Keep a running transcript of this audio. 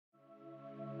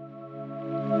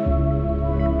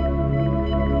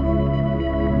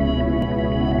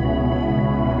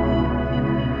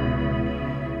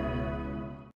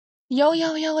Yo,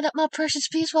 yo, yo, what up, my precious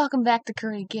peeps? Welcome back to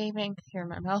Curry Gaming. Here in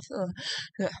my mouth.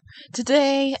 Ugh.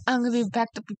 Today, I'm gonna be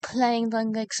back to be playing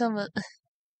like some.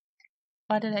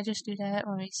 Why did I just do that?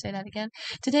 Let me say that again.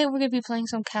 Today, we're gonna be playing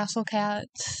some Castle Cat,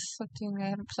 something I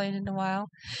haven't played in a while.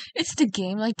 It's the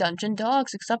game like Dungeon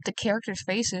Dogs, except the characters'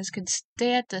 faces could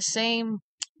stay at the same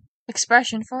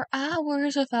expression for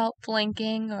hours without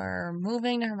blinking or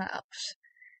moving their mouths.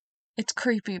 It's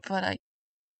creepy, but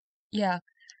yeah.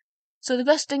 So the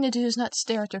best thing to do is not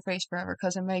stare at their face forever,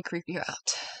 because it may creep you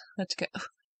out. Let's go.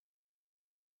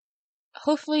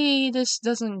 Hopefully this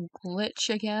doesn't glitch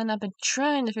again. I've been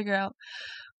trying to figure out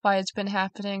why it's been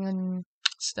happening and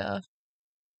stuff.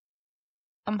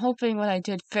 I'm hoping what I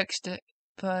did fixed it,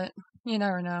 but you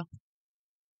never know.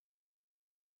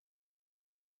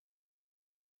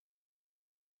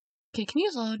 Okay, can you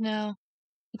load now?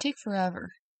 You take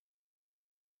forever.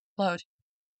 Load.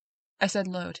 I said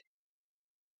load.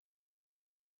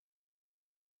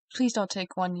 Please don't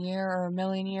take 1 year or a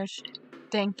million years.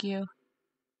 Thank you.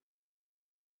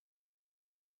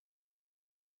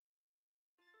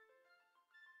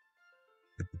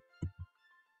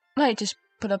 Might just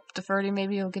put up the 30,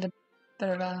 maybe you'll get a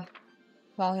better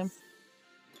volume.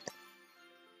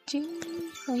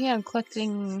 Oh yeah, I'm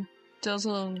collecting those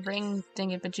little ring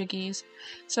thingy-majiggies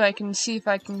so I can see if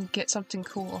I can get something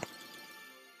cool.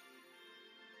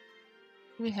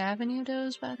 Do we have any of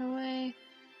those, by the way?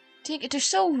 Dang it, they're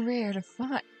so rare to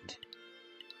find.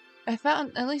 I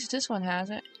found, at least this one has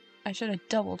it. I should have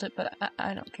doubled it, but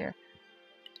I don't care.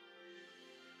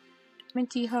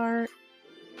 Minty heart.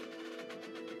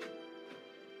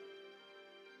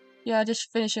 Yeah,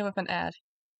 just finish it with an ad.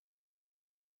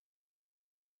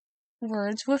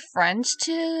 Words with friends,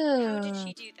 too. How did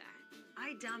she do that?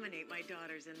 I dominate my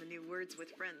daughters in the new Words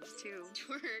with Friends, too.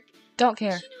 Twerk? Don't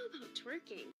care. What does she know about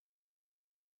twerking?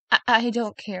 I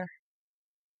don't care.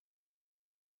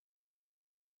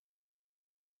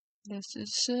 This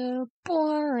is so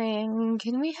boring.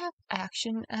 Can we have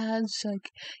action ads? Like,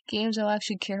 games I'll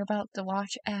actually care about to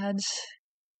watch ads?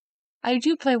 I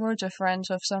do play Words with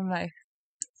Friends with some of my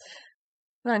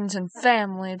friends and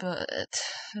family, but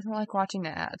I don't like watching the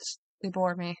ads. They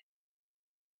bore me.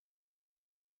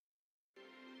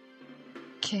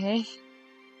 Okay.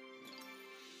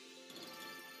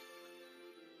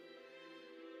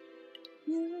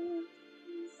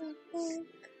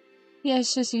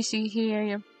 Yes, as you see here,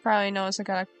 you probably notice I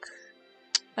got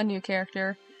a new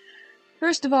character.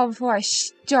 First of all, before I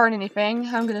start anything,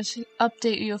 I'm gonna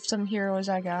update you with some heroes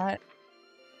I got.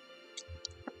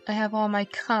 I have all my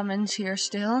commons here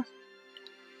still.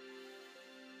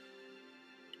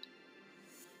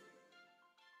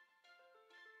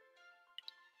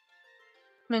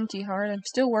 Minty Heart. I'm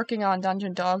still working on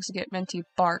Dungeon Dogs to get Minty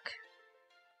Bark.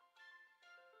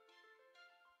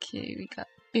 Okay, we got...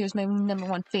 Here's my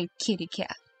 #1 fave kitty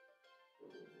cat.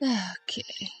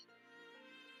 Okay.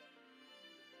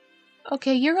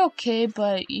 Okay, you're okay,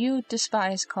 but you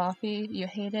despise coffee. You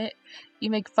hate it. You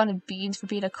make fun of Beans for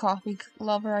being a coffee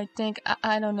lover, I think.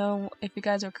 I don't know if you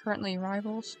guys are currently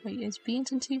rivals. Wait, is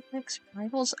Beans and T-Rex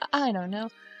rivals? I don't know.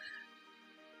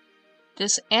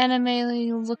 This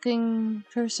anime-looking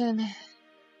person.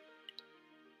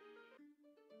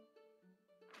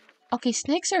 Okay,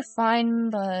 snakes are fine,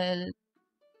 but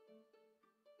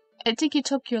I think you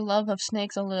took your love of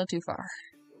snakes a little too far.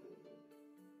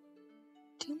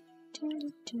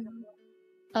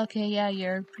 Okay, yeah,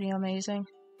 you're pretty amazing.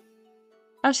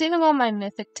 I'm saving all my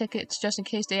mythic tickets just in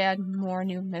case they add more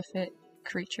new mythic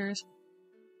creatures.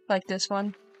 Like this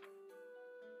one.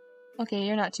 Okay,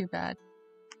 you're not too bad.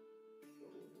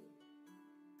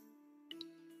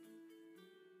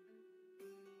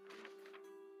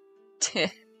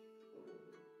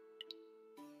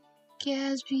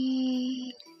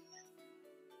 Gatsby.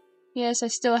 Yes, I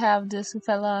still have this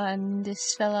fella and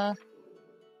this fella.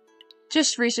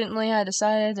 Just recently I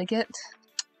decided to get,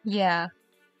 yeah,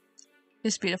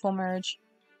 this beautiful merge.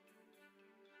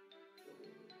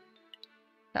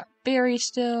 Got Barry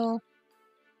still.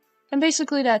 And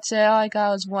basically that's it. All I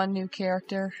got was one new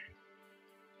character.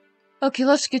 Okay,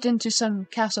 let's get into some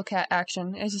Castle Cat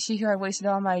action. As you see here, I wasted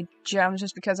all my gems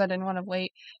just because I didn't want to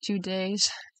wait 2 days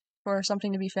for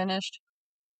something to be finished.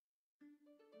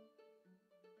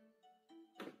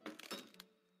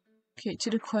 Okay, to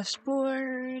the quest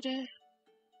board.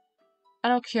 I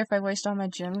don't care if I waste all my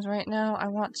gems right now. I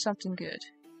want something good.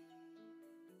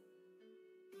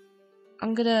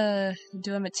 I'm gonna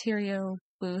do a material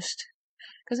boost.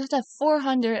 Because I have to have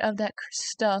 400 of that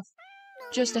stuff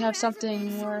just to have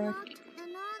something work.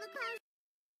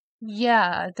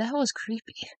 Yeah, that was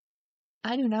creepy.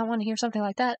 I do not want to hear something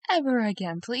like that ever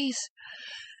again, please.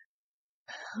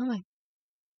 Oh my.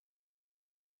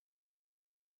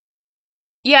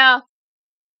 Yeah.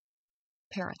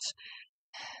 Parents.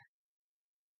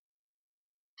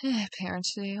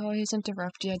 Parents, they always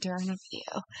interrupt you during a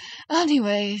video.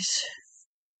 Anyways,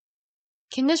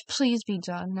 can this please be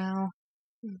done now?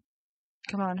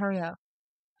 Come on, hurry up.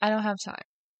 I don't have time.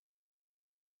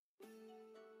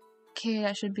 Okay,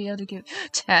 I should be able to give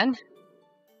 10?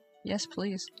 Yes,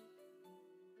 please.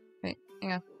 Wait,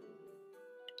 hang on.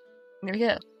 There we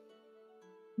go.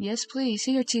 Yes, please.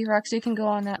 Here, T-Rex, you can go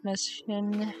on that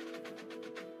mission.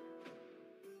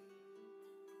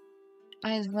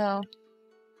 I as well.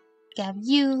 Got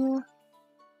you.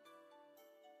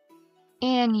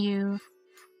 And you.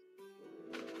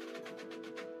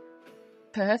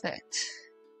 Perfect.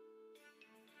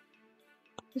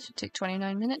 This should take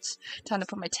 29 minutes. Time to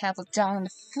put my tablet down on the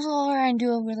floor and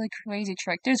do a really crazy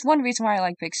trick. There's one reason why I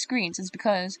like big screens. It's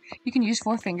because you can use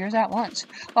 4 fingers at once.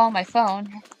 While on my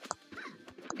phone,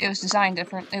 it was designed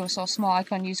different. It was so small I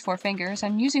couldn't use 4 fingers.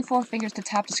 And using 4 fingers to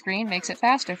tap the screen makes it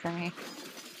faster for me.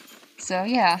 So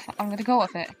yeah, I'm gonna go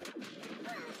with it.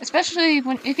 Especially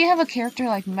if you have a character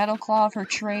like Metal Claw of her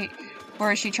trait,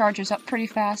 where she charges up pretty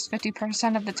fast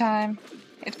 50% of the time,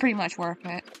 it's pretty much worth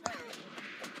it.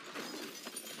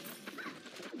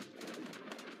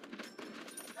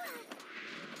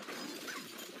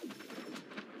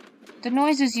 The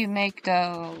noises you make,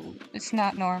 though, it's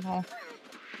not normal.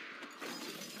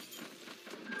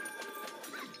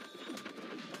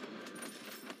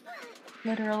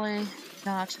 Literally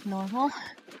not normal.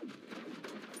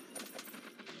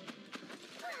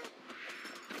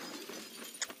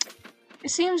 It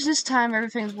seems this time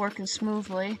everything's working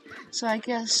smoothly, so I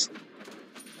guess...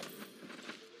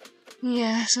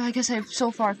 Yeah, so I guess I've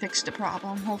so far fixed the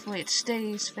problem. Hopefully it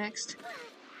stays fixed.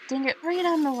 Dang it, right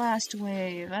on the last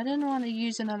wave. I didn't want to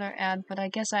use another ad, but I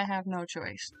guess I have no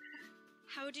choice.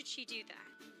 How did she do that?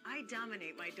 I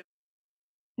dominate my daughter.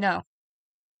 No.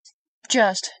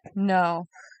 Just no.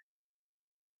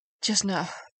 Just no.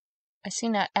 I've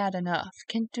seen that ad enough.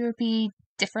 Can't there be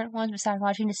different ones besides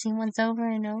watching the same ones over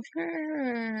and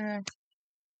over?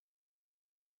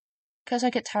 Because I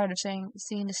get tired of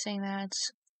seeing the same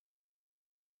ads.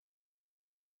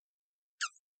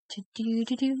 Thank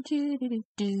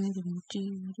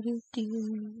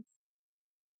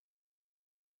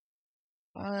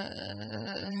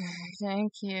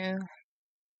you.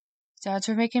 Ads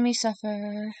are making me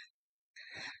suffer.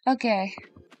 Okay.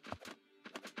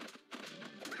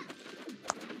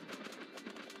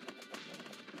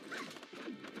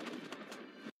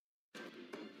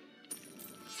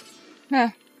 Huh.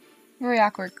 Very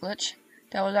awkward glitch.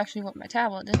 That was actually what my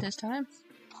tablet did this time.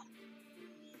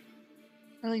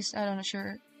 At least, I'm not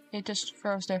sure. It just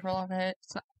froze there for a little bit.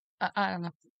 It's not, I don't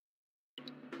know.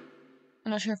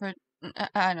 I'm not sure if it...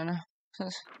 I don't know.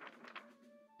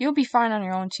 You'll be fine on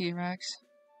your own, T-Rex.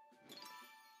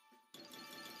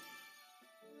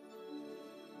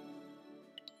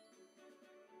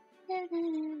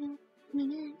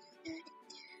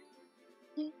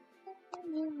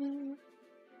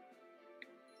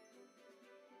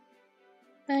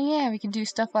 Yeah, we can do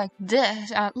stuff like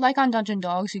this. Like on Dungeon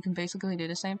Dogs, you can basically do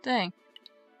the same thing.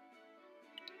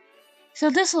 So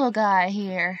this little guy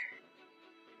here.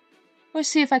 Let's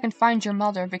see if I can find your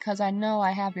mother, because I know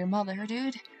I have your mother,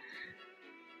 dude.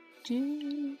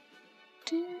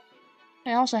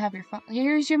 I also have your father.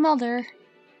 Here's your mother.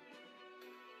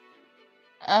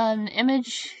 An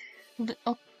image.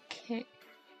 Okay.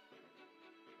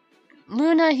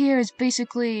 Luna here is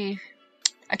basically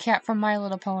a cat from My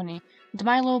Little Pony. The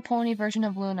My Little Pony version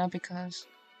of Luna, because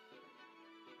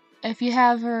if you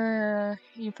have her,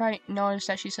 you probably notice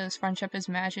that she says friendship is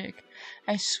magic.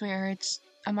 I swear it's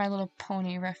a My Little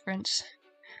Pony reference.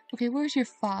 Okay, where's your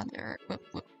father?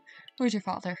 Where's your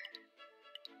father?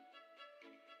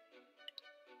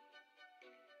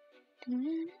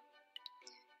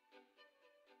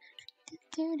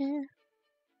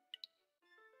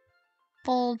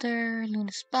 Boulder,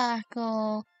 Luna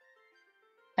Sparkle.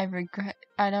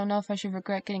 I don't know if I should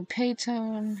regret getting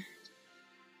Paytone.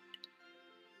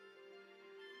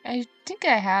 I think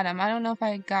I had him. I don't know if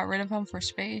I got rid of him for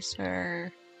space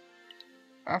or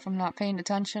if I'm not paying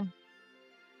attention.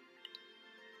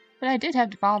 But I did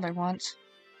have the father once.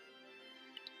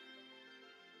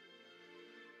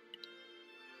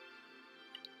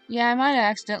 Yeah, I might have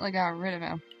accidentally got rid of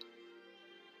him.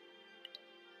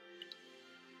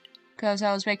 Because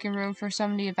I was making room for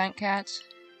some of the event cats.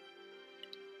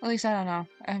 At least I don't know.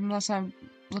 Unless I'm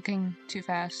looking too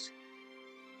fast.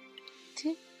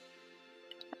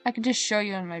 I could just show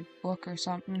you in my book or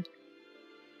something.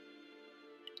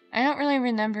 I don't really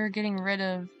remember getting rid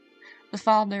of the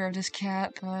father of this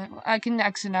cat, but I can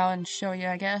exit out and show you,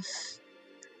 I guess.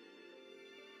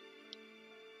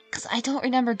 Because I don't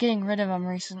remember getting rid of him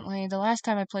recently. The last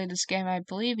time I played this game, I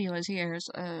believe he was here,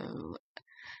 so...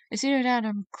 It's either that or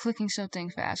I'm clicking something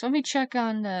fast. Let me check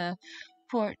on the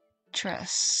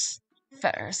fortress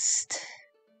first.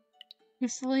 We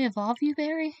fully evolve you,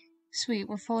 Barry? Sweet,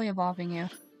 we're fully evolving you.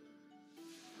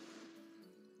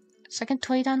 Second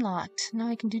trait unlocked. Now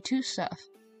I can do 2 stuff.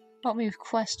 Help me with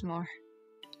quest more.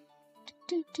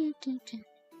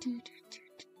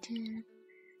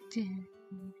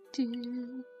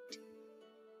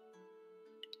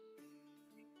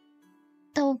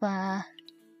 Toba.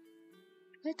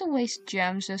 I have to waste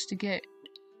gems just to get...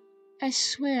 I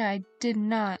swear I did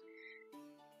not.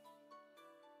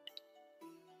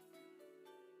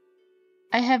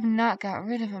 I have not got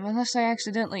rid of him, unless I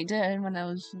accidentally did when I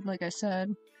was, like I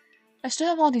said. I still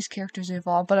have all these characters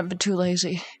evolved, but I've been too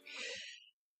lazy.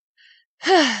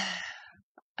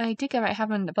 I think I might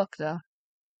have him in the book, though.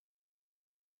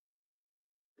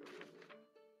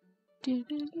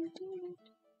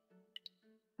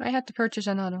 I have to purchase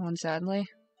another one, sadly.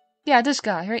 Yeah, this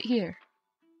guy, right here.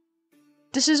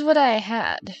 This is what I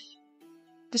had.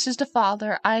 This is the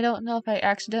father. I don't know if I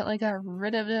accidentally got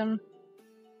rid of him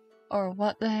or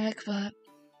what the heck, but...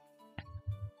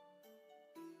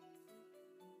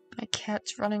 My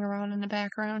cat's running around in the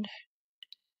background.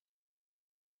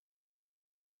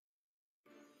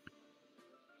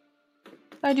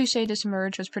 I do say this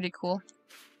merge was pretty cool.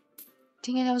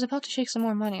 Dang it, I was about to shake some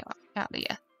more money out of you.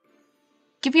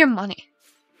 Give me your money.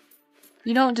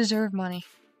 You don't deserve money.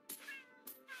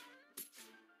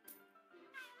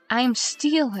 I'm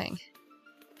stealing.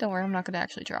 Don't worry, I'm not gonna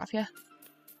actually drop you.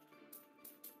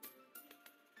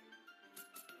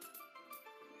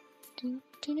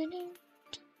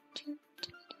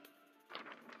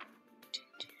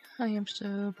 I am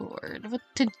so bored. What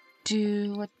to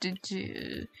do? What to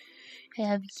do?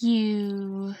 Have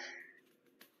you?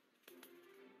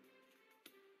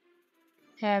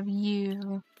 Have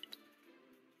you?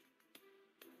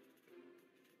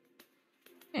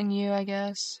 And you, I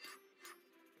guess.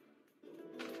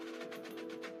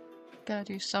 Gotta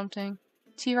do something.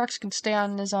 T-Rex can stay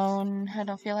on his own. I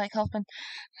don't feel like helping.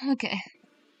 Okay.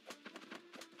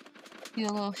 Do a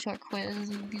little short quiz.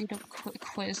 Little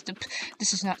quiz.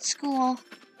 This is not school.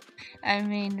 I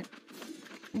mean,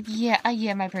 yeah,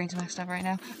 my brain's messed up right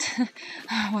now.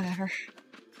 Whatever.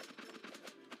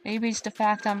 Maybe it's the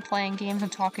fact I'm playing games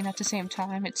and talking at the same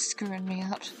time. It's screwing me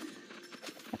up.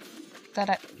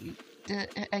 That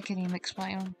I can't even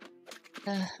explain.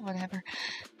 Whatever.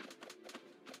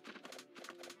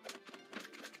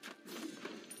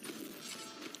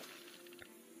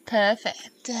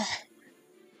 Perfect.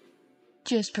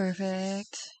 Just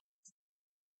perfect.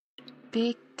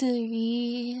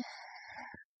 Victory.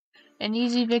 An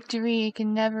easy victory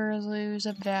can never lose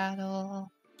a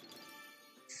battle.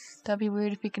 That'd be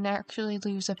weird if we can actually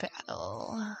lose a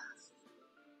battle.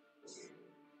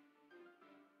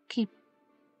 Keep.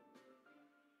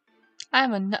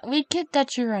 We get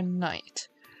that you're a knight.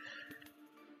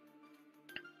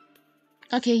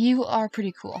 Okay, you are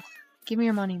pretty cool. Give me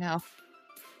your money now.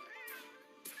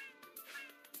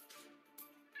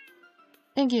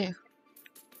 Thank you.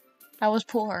 I was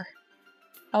poor.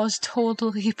 I was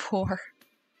totally poor.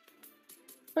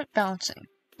 Quit bouncing.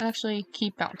 Actually,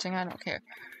 keep bouncing. I don't care.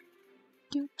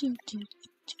 I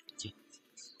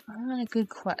want a good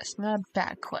quest, not a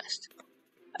bad quest.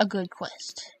 A good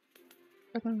quest.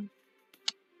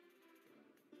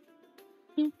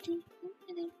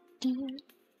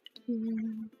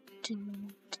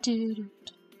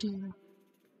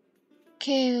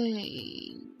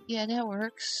 Okay, yeah, that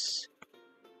works.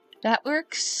 That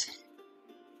works.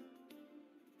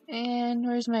 And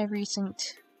where's my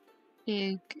recent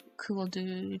big cool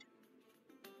dude?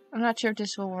 I'm not sure if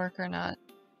this will work or not.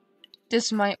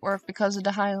 This might work because of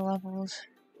the high levels.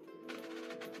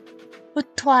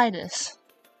 But try this.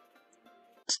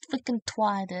 Let's freaking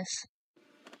try this.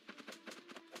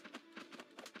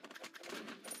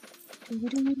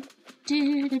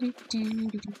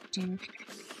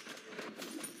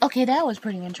 Okay, that was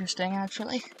pretty interesting,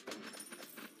 actually.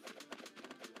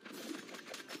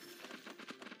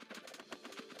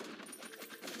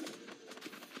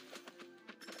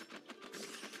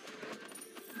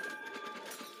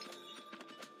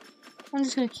 I'm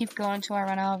just gonna keep going until I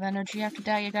run out of energy. After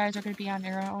that, you guys are gonna be on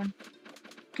your own.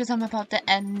 Because I'm about to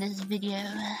end this video.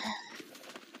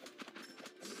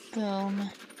 Boom.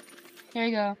 There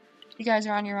you go. You guys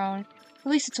are on your own. At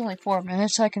least it's only 4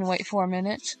 minutes, so I can wait 4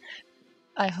 minutes.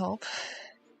 I hope.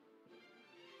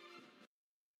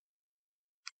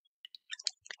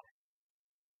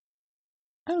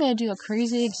 I'm gonna do a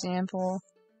crazy example.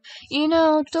 You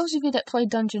know, those of you that play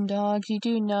Dungeon Dogs, you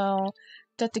do know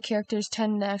that the characters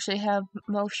tend to actually have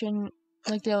motion,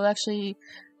 like they'll actually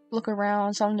look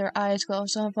around, some of their eyes glow,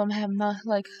 some of them have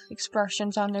like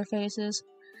expressions on their faces.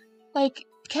 Like,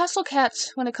 Castle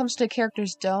Cats, when it comes to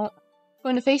characters, don't.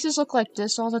 When the faces look like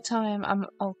this all the time, I'm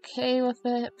okay with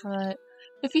it, but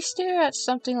if you stare at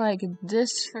something like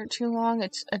this for too long,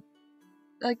 it's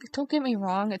like, don't get me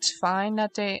wrong, it's fine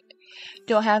that they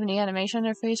don't have any animation on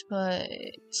their face, but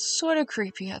it's sort of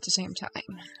creepy at the same time.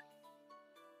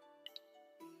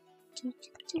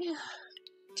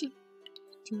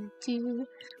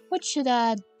 What should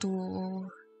I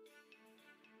do?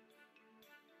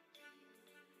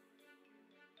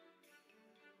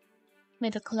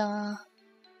 Midiclaw.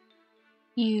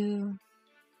 You.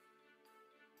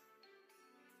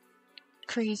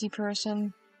 Crazy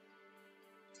person.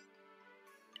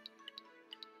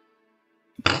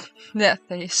 That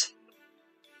face.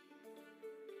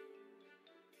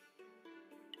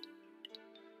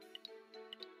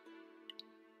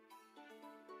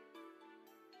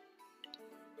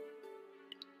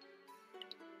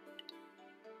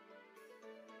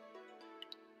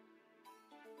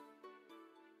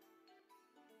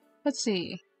 Let's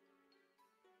see.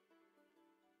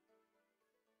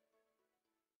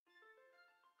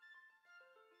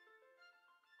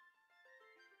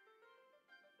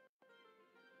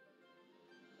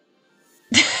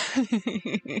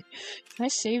 Can I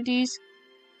save these?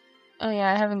 Oh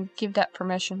yeah, I haven't give that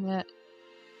permission yet.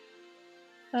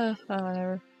 Oh,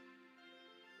 whatever.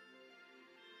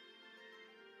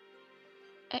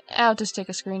 I'll just take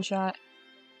a screenshot.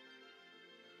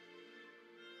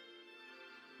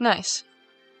 Nice.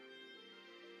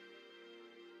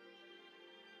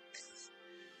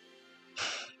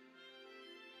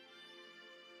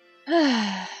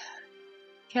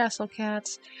 Castle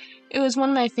Cats. It was one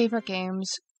of my favorite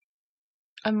games.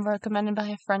 I'm recommended by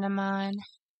a friend of mine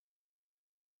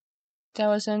that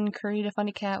was in Curry the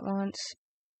Funny Cat once.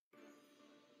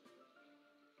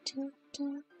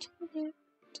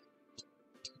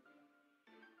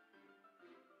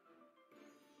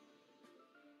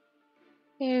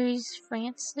 There's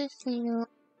Francis. Your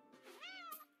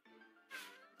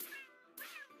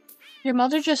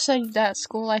mother just said that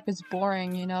school life is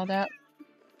boring, you know that?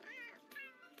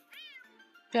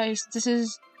 Guys, this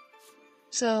is...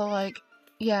 So, like,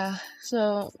 yeah,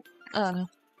 so, I don't know.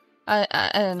 I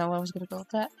didn't know I was gonna go with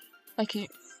that. Like,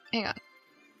 hang on.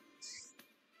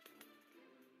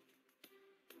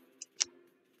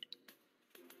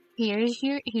 Here's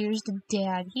the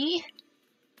daddy.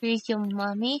 Here's your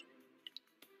mommy.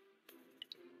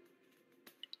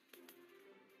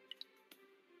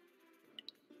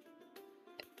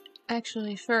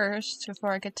 Actually, first,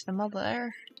 before I get to the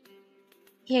mother,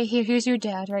 yeah, here's your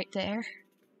dad right there.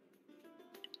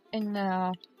 And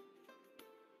now,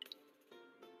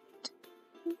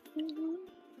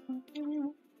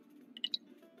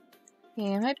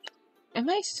 yeah, am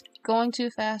I going too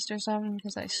fast or something?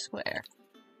 Because I swear.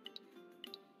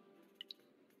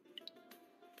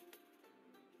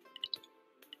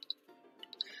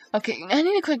 Okay, I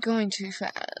need to quit going too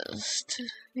fast.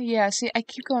 Yeah, see, I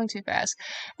keep going too fast.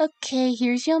 Okay,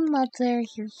 here's your mother,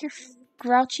 here's your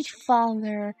grouchy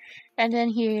father, and then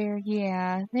here,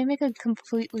 yeah, they make a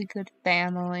completely good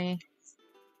family.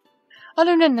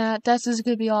 Other than that, that's just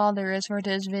gonna be all there is for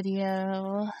this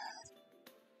video.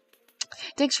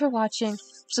 Thanks for watching.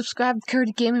 Subscribe to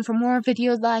Curdy Gaming for more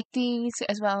videos like these,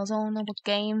 as well as all noble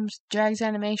games, Drags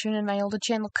Animation, and my older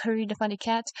channel, Curry the Funny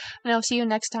Cats. And I'll see you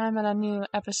next time on a new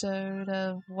episode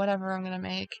of whatever I'm gonna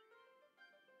make.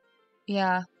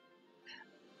 Yeah.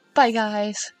 Bye,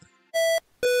 guys.